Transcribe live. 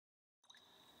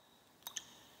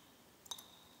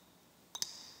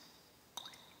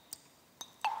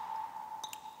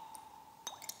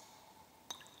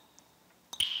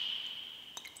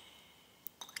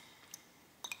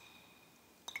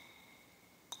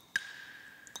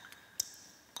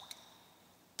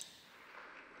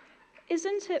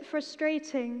Isn't it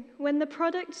frustrating when the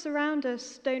products around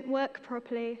us don't work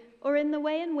properly or in the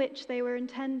way in which they were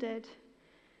intended?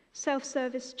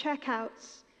 Self-service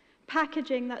checkouts,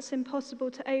 packaging that's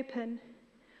impossible to open,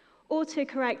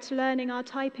 autocorrect learning our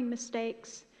typing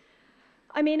mistakes.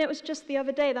 I mean, it was just the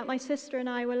other day that my sister and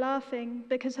I were laughing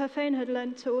because her phone had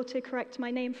learned to autocorrect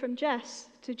my name from Jess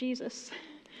to Jesus.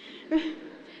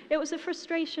 It was a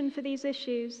frustration for these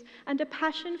issues and a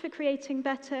passion for creating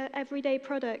better everyday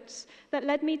products that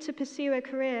led me to pursue a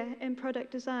career in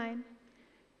product design.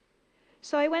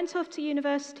 So I went off to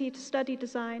university to study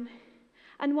design,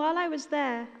 and while I was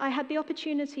there, I had the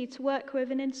opportunity to work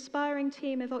with an inspiring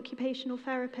team of occupational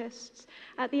therapists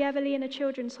at the Evelina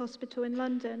Children's Hospital in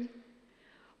London.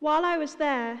 While I was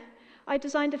there, I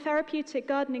designed a therapeutic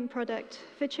gardening product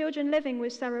for children living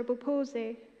with cerebral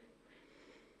palsy.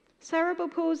 Cerebral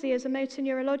palsy is a motor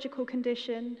neurological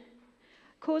condition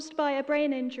caused by a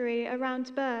brain injury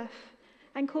around birth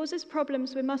and causes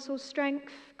problems with muscle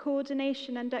strength,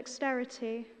 coordination, and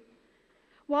dexterity.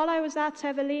 While I was at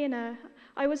Evelina,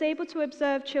 I was able to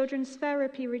observe children's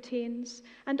therapy routines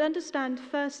and understand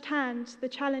firsthand the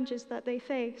challenges that they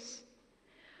face.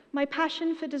 My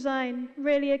passion for design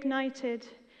really ignited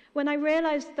when I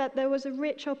realized that there was a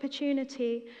rich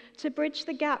opportunity to bridge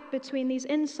the gap between these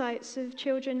insights of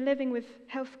children living with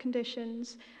health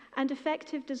conditions and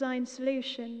effective design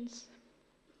solutions.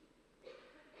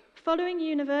 Following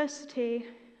university,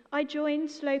 I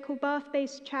joined local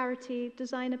Bath-based charity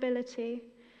Designability.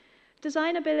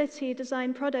 Designability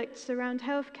design products around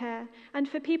healthcare and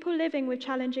for people living with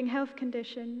challenging health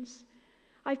conditions.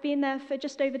 I've been there for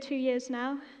just over 2 years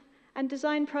now and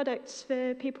design products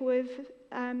for people with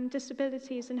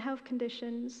disabilities and health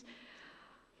conditions.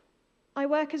 I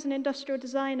work as an industrial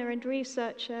designer and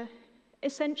researcher.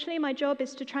 Essentially, my job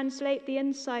is to translate the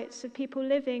insights of people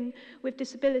living with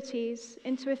disabilities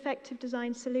into effective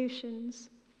design solutions.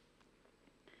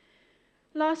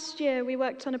 Last year, we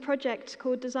worked on a project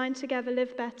called Design Together,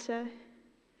 Live Better.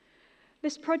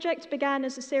 This project began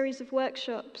as a series of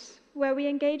workshops where we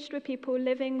engaged with people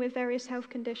living with various health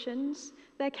conditions,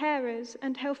 their carers,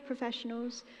 and health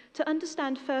professionals to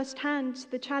understand firsthand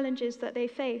the challenges that they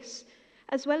face,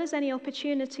 as well as any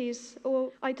opportunities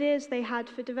or ideas they had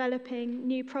for developing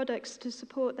new products to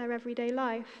support their everyday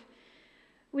life.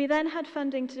 We then had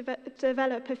funding to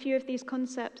develop a few of these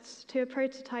concepts to a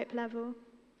prototype level.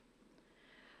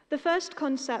 The first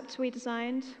concept we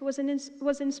designed was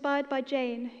inspired by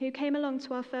Jane, who came along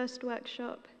to our first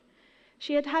workshop.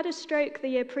 She had had a stroke the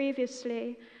year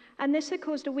previously, and this had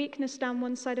caused a weakness down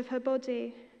one side of her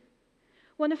body.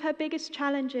 One of her biggest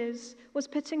challenges was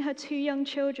putting her 2 young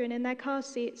children in their car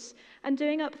seats and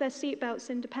doing up their seatbelts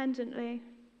independently.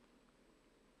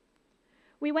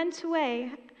 We went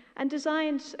away and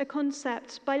designed a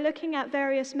concept by looking at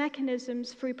various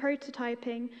mechanisms through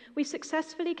prototyping. We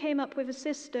successfully came up with a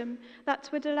system that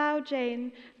would allow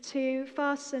Jane to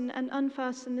fasten and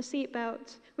unfasten the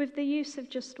seatbelt with the use of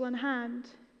just one hand.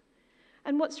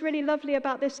 And what's really lovely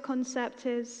about this concept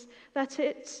is that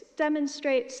it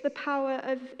demonstrates the power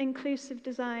of inclusive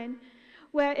design,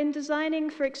 where in designing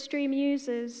for extreme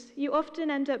users, you often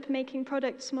end up making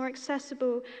products more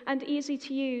accessible and easy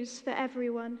to use for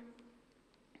everyone.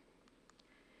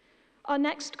 Our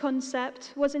next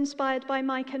concept was inspired by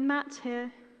Mike and Matt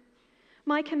here.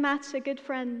 Mike and Matt are good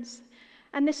friends,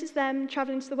 and this is them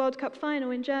traveling to the World Cup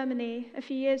final in Germany a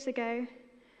few years ago.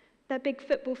 They're big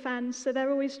football fans, so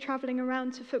they're always traveling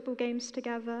around to football games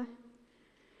together.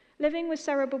 Living with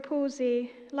cerebral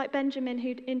palsy, like Benjamin,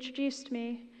 who'd introduced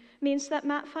me, means that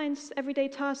Matt finds everyday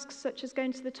tasks such as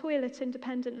going to the toilet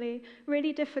independently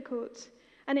really difficult,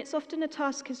 and it's often a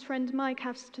task his friend Mike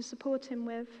has to support him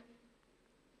with.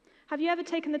 Have you ever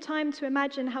taken the time to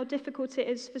imagine how difficult it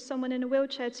is for someone in a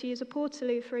wheelchair to use a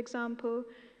portaloo, for example,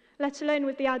 let alone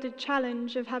with the added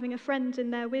challenge of having a friend in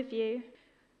there with you?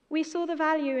 We saw the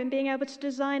value in being able to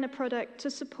design a product to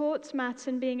support Matt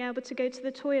in being able to go to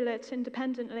the toilet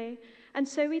independently, and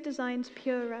so we designed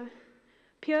Pura.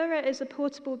 Pura is a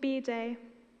portable bidet.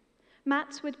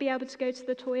 Matt would be able to go to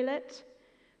the toilet,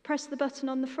 press the button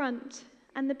on the front,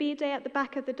 and the bidet at the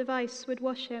back of the device would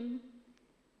wash him.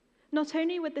 Not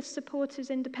only would this support his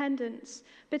independence,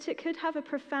 but it could have a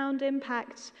profound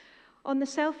impact on the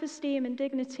self-esteem and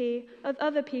dignity of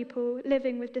other people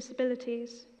living with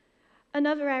disabilities.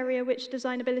 Another area which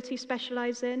Designability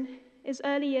specialise in is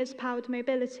early years powered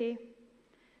mobility.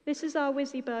 This is our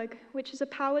Wizzybug, which is a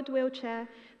powered wheelchair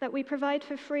that we provide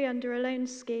for free under a loan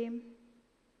scheme.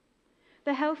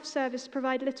 The health service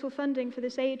provide little funding for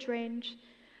this age range,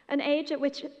 an age at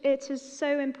which it is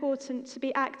so important to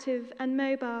be active and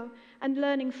mobile and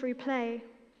learning through play.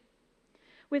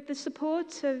 With the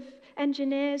support of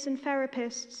engineers and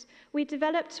therapists, we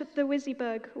developed the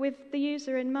Wizzybug with the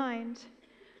user in mind.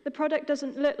 The product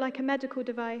doesn't look like a medical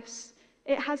device.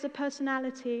 It has a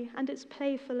personality, and it's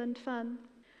playful and fun.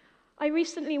 I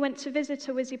recently went to visit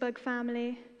a Wizzybug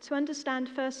family to understand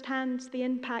firsthand the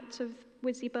impact of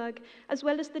Wizzybug, as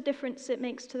well as the difference it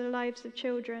makes to the lives of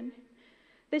children.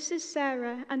 This is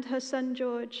Sarah and her son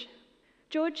George.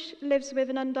 George lives with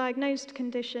an undiagnosed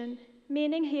condition,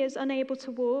 meaning he is unable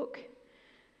to walk,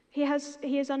 he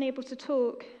is unable to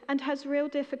talk, and has real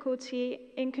difficulty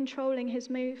in controlling his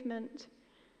movement.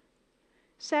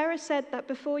 Sarah said that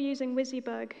before using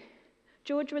Wizzybug,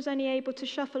 George was only able to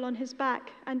shuffle on his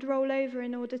back and roll over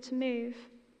in order to move.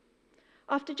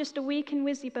 After just a week in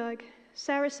Wizzybug,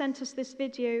 Sarah sent us this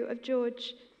video of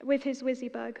George with his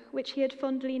Wizzybug, which he had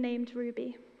fondly named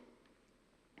Ruby.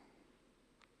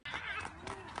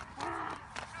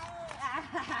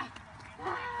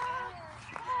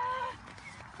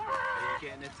 Are you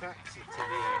getting a taxi to the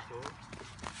airport?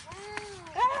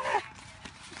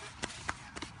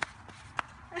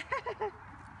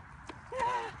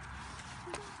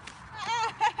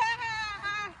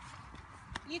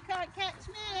 You can't catch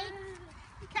me.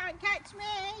 You can't catch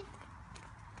me.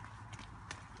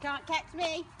 You can't catch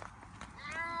me.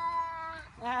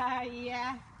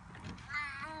 Yeah.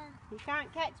 You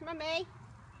can't catch Mummy.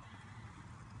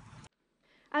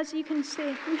 As you can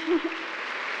see,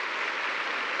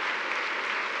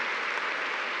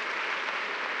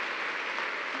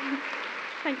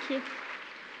 thank you.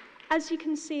 As you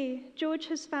can see, George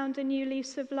has found a new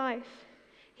lease of life.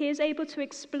 He is able to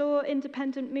explore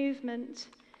independent movement.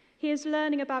 He is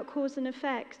learning about cause and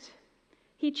effect.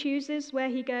 He chooses where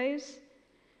he goes.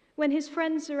 When his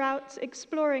friends are out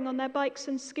exploring on their bikes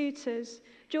and scooters,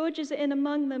 George is in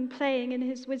among them playing in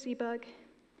his Wizzybug.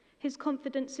 His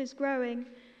confidence is growing,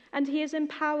 and he is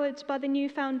empowered by the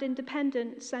newfound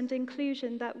independence and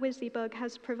inclusion that Wizzybug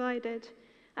has provided.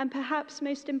 And perhaps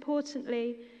most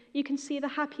importantly, you can see the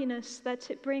happiness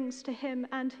that it brings to him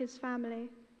and his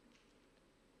family.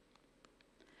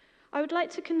 I would like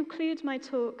to conclude my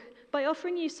talk by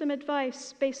offering you some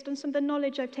advice based on some of the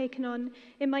knowledge I've taken on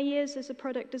in my years as a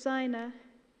product designer.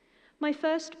 My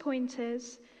first point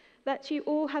is that you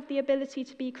all have the ability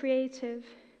to be creative,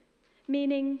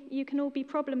 meaning you can all be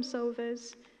problem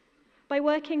solvers. By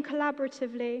working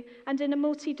collaboratively and in a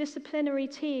multidisciplinary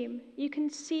team, you can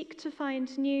seek to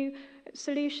find new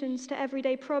solutions to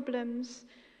everyday problems,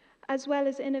 as well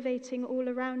as innovating all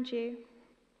around you.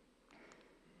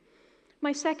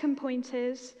 My second point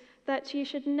is that you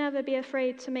should never be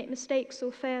afraid to make mistakes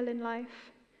or fail in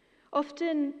life.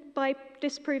 Often, by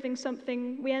disproving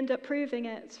something, we end up proving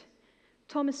it.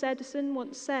 Thomas Edison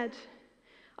once said,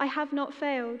 "I have not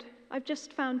failed. I've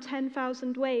just found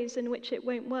 10,000 ways in which it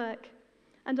won't work."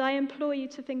 And I implore you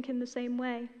to think in the same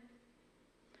way.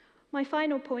 My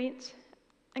final point,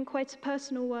 and quite a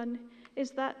personal one, is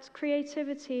that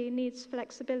creativity needs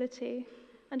flexibility.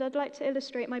 And I'd like to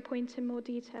illustrate my point in more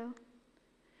detail.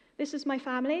 This is my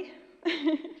family.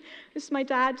 This is my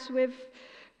dad with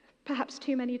perhaps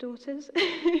too many daughters.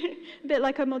 A bit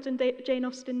like a modern Jane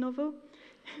Austen novel.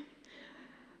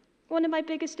 One of my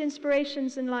biggest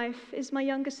inspirations in life is my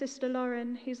younger sister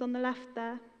Lauren, who's on the left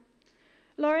there.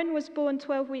 Lauren was born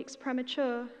 12 weeks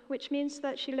premature, which means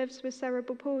that she lives with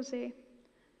cerebral palsy.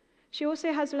 She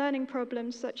also has learning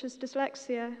problems such as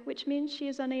dyslexia, which means she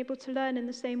is unable to learn in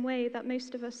the same way that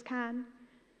most of us can.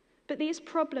 But these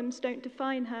problems don't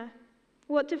define her.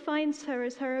 What defines her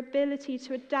is her ability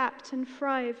to adapt and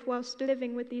thrive whilst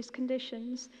living with these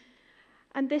conditions.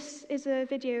 And this is a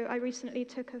video I recently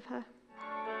took of her.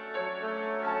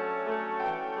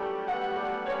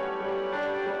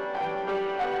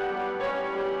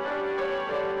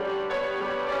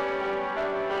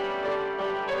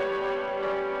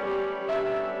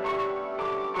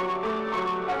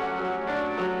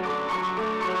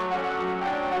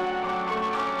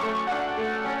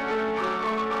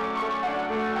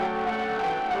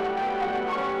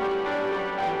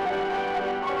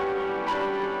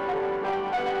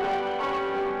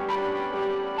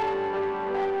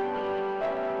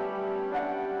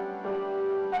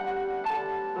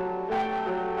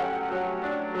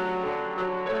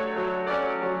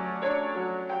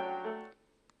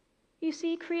 You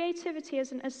see, creativity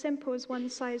isn't as simple as one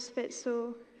size fits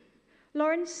all.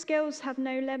 Lauren's skills have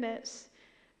no limits.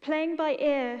 Playing by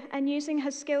ear and using her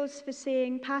skills for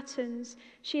seeing patterns,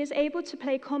 she is able to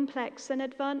play complex and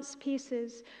advanced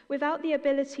pieces without the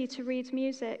ability to read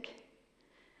music.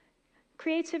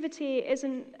 Creativity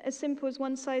isn't as simple as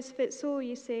one size fits all,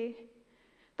 you see.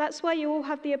 That's why you all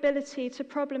have the ability to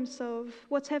problem solve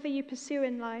whatever you pursue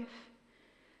in life.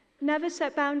 Never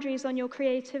set boundaries on your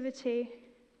creativity.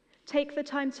 Take the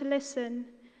time to listen,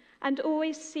 and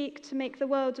always seek to make the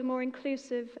world a more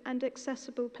inclusive and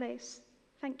accessible place.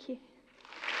 Thank you.